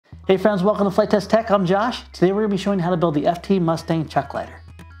Hey friends, welcome to Flight Test Tech. I'm Josh. Today we're going to be showing you how to build the FT Mustang check glider.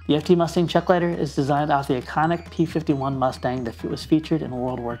 The FT Mustang check glider is designed off the iconic P-51 Mustang that was featured in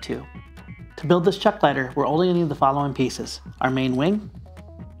World War II. To build this check glider, we're only going to need the following pieces: our main wing,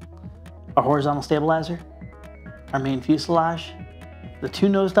 our horizontal stabilizer, our main fuselage, the two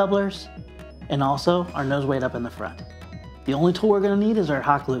nose doublers, and also our nose weight up in the front. The only tool we're going to need is our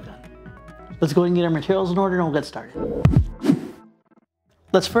hot glue gun. Let's go ahead and get our materials in order and we'll get started.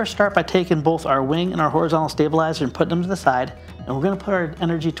 Let's first start by taking both our wing and our horizontal stabilizer and putting them to the side, and we're going to put our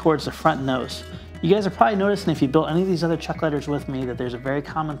energy towards the front nose. You guys are probably noticing, if you built any of these other check gliders with me, that there's a very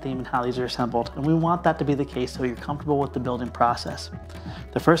common theme in how these are assembled, and we want that to be the case so you're comfortable with the building process.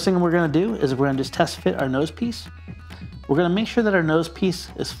 The first thing we're going to do is we're going to just test fit our nose piece. We're going to make sure that our nose piece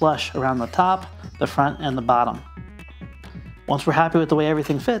is flush around the top, the front, and the bottom. Once we're happy with the way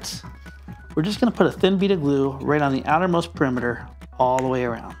everything fits, we're just going to put a thin bead of glue right on the outermost perimeter all the way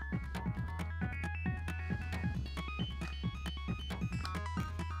around.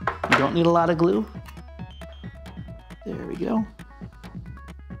 You don't need a lot of glue. There we go.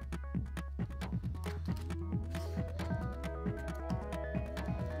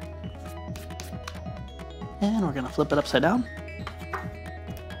 And we're going to flip it upside down.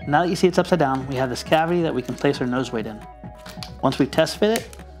 Now that you see it's upside down, we have this cavity that we can place our nose weight in. Once we test fit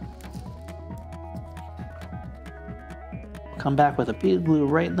it, come back with a bead of glue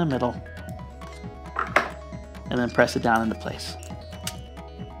right in the middle and then press it down into place.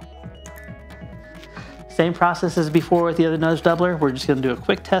 Same process as before with the other nose doubler. We're just going to do a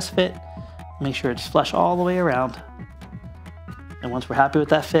quick test fit, make sure it's flush all the way around, and once we're happy with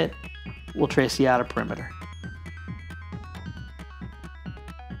that fit, we'll trace the outer perimeter.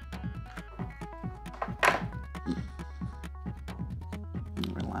 We're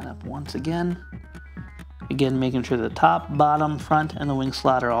going to line up once again. Again, making sure the top, bottom, front, and the wing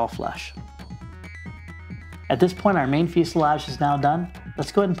slot are all flush. At this point, our main fuselage is now done.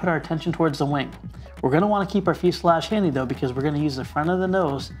 Let's go ahead and put our attention towards the wing. We're going to want to keep our fuselage handy though, because we're going to use the front of the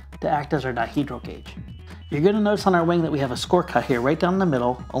nose to act as our dihedral gauge. You're going to notice on our wing that we have a score cut here right down the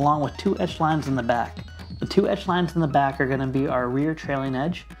middle, along with two etched lines in the back. The two etched lines in the back are going to be our rear trailing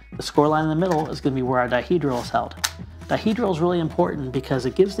edge. The score line in the middle is going to be where our dihedral is held. Dihedral is really important because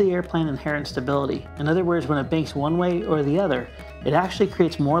it gives the airplane inherent stability. In other words, when it banks one way or the other, it actually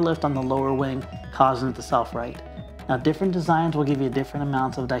creates more lift on the lower wing, causing it to self-right. Now, different designs will give you different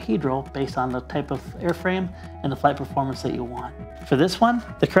amounts of dihedral based on the type of airframe and the flight performance that you want. For this one,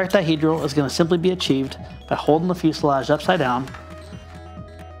 the correct dihedral is going to simply be achieved by holding the fuselage upside down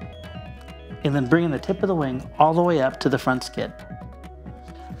and then bringing the tip of the wing all the way up to the front skid.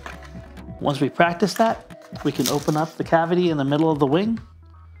 Once we practice that, we can open up the cavity in the middle of the wing,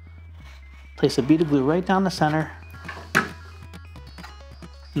 place a bead of glue right down the center, and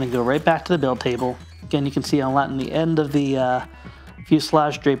then go right back to the build table. Again, you can see I'm letting the end of the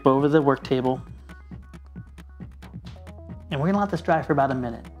fuselage drape over the work table. And we're going to let this dry for about a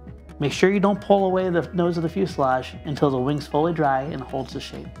minute. Make sure you don't pull away the nose of the fuselage until the wing's fully dry and holds the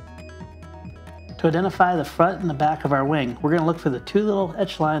shape. To identify the front and the back of our wing, we're going to look for the two little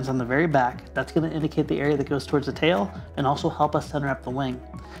etched lines on the very back. That's going to indicate the area that goes towards the tail and also help us center up the wing.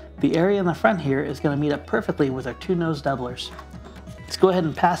 The area in the front here is going to meet up perfectly with our two nose doublers. Let's go ahead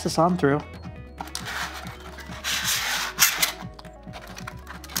and pass this on through.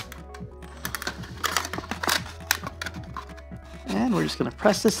 And we're just going to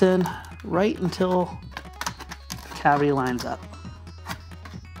press this in right until the cavity lines up.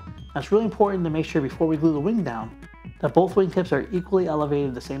 Now, it's really important to make sure before we glue the wing down that both wingtips are equally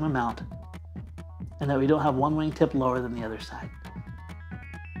elevated the same amount and that we don't have one wingtip lower than the other side.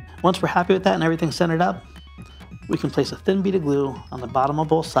 Once we're happy with that and everything's centered up, we can place a thin bead of glue on the bottom of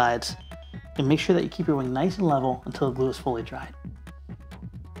both sides and make sure that you keep your wing nice and level until the glue is fully dried.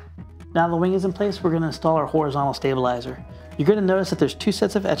 Now the wing is in place, we're going to install our horizontal stabilizer. You're going to notice that there's two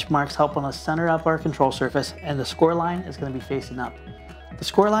sets of etch marks helping us center up our control surface, and the score line is going to be facing up. The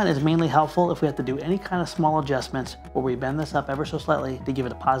score line is mainly helpful if we have to do any kind of small adjustments where we bend this up ever so slightly to give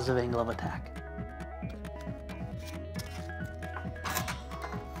it a positive angle of attack.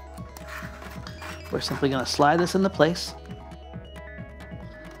 We're simply going to slide this into place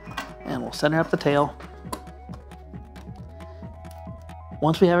and we'll center up the tail.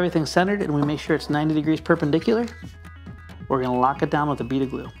 Once we have everything centered and we make sure it's 90 degrees perpendicular, we're going to lock it down with a bead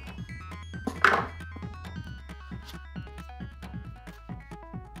of glue.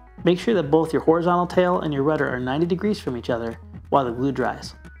 Make sure that both your horizontal tail and your rudder are 90 degrees from each other while the glue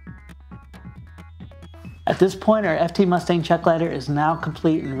dries. At this point, our FT Mustang check glider is now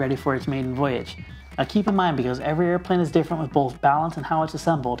complete and ready for its maiden voyage. Now keep in mind, because every airplane is different with both balance and how it's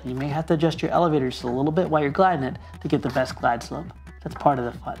assembled, you may have to adjust your elevator just a little bit while you're gliding it to get the best glide slope. That's part of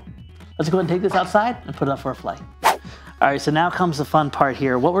the fun. Let's go ahead and take this outside and put it up for a flight. All right, so now comes the fun part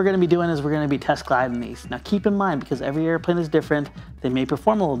here. What we're gonna be doing is we're gonna be test gliding these. Now keep in mind, because every airplane is different, they may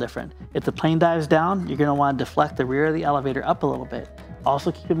perform a little different. If the plane dives down, you're gonna wanna deflect the rear of the elevator up a little bit.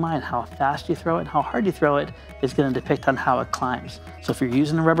 Also keep in mind how fast you throw it and how hard you throw it is gonna depict on how it climbs. So if you're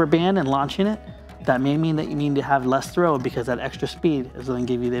using a rubber band and launching it, that may mean that you need to have less throw, because that extra speed is gonna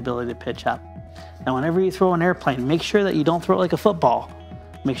give you the ability to pitch up. Now whenever you throw an airplane, make sure that you don't throw it like a football.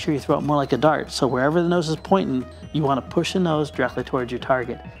 Make sure you throw it more like a dart. So wherever the nose is pointing, you want to push the nose directly towards your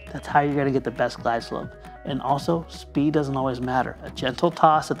target. That's how you're going to get the best glide slope. And also, speed doesn't always matter. A gentle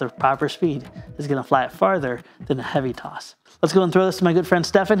toss at the proper speed is going to fly it farther than a heavy toss. Let's go and throw this to my good friend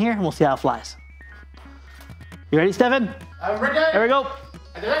Stefan here, and we'll see how it flies. You ready, Stefan? I'm ready. There we go.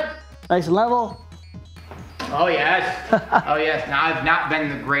 Nice and level. Oh yes. Oh yes. Now I've not been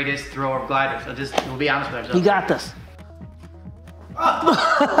the greatest thrower of gliders. We'll be honest with ourselves. You got this.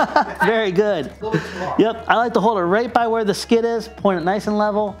 Very good. Yep, I like to hold it right by where the skid is, point it nice and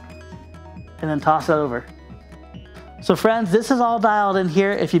level, and then toss it over. So friends, this is all dialed in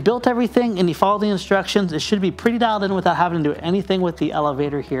here. If you built everything and you follow the instructions, it should be pretty dialed in without having to do anything with the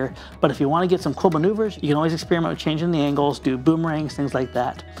elevator here. But if you want to get some cool maneuvers, you can always experiment with changing the angles, do boomerangs, things like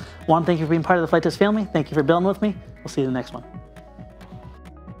that. I want to thank you for being part of the Flite Test family. Thank you for building with me. We'll see you in the next one.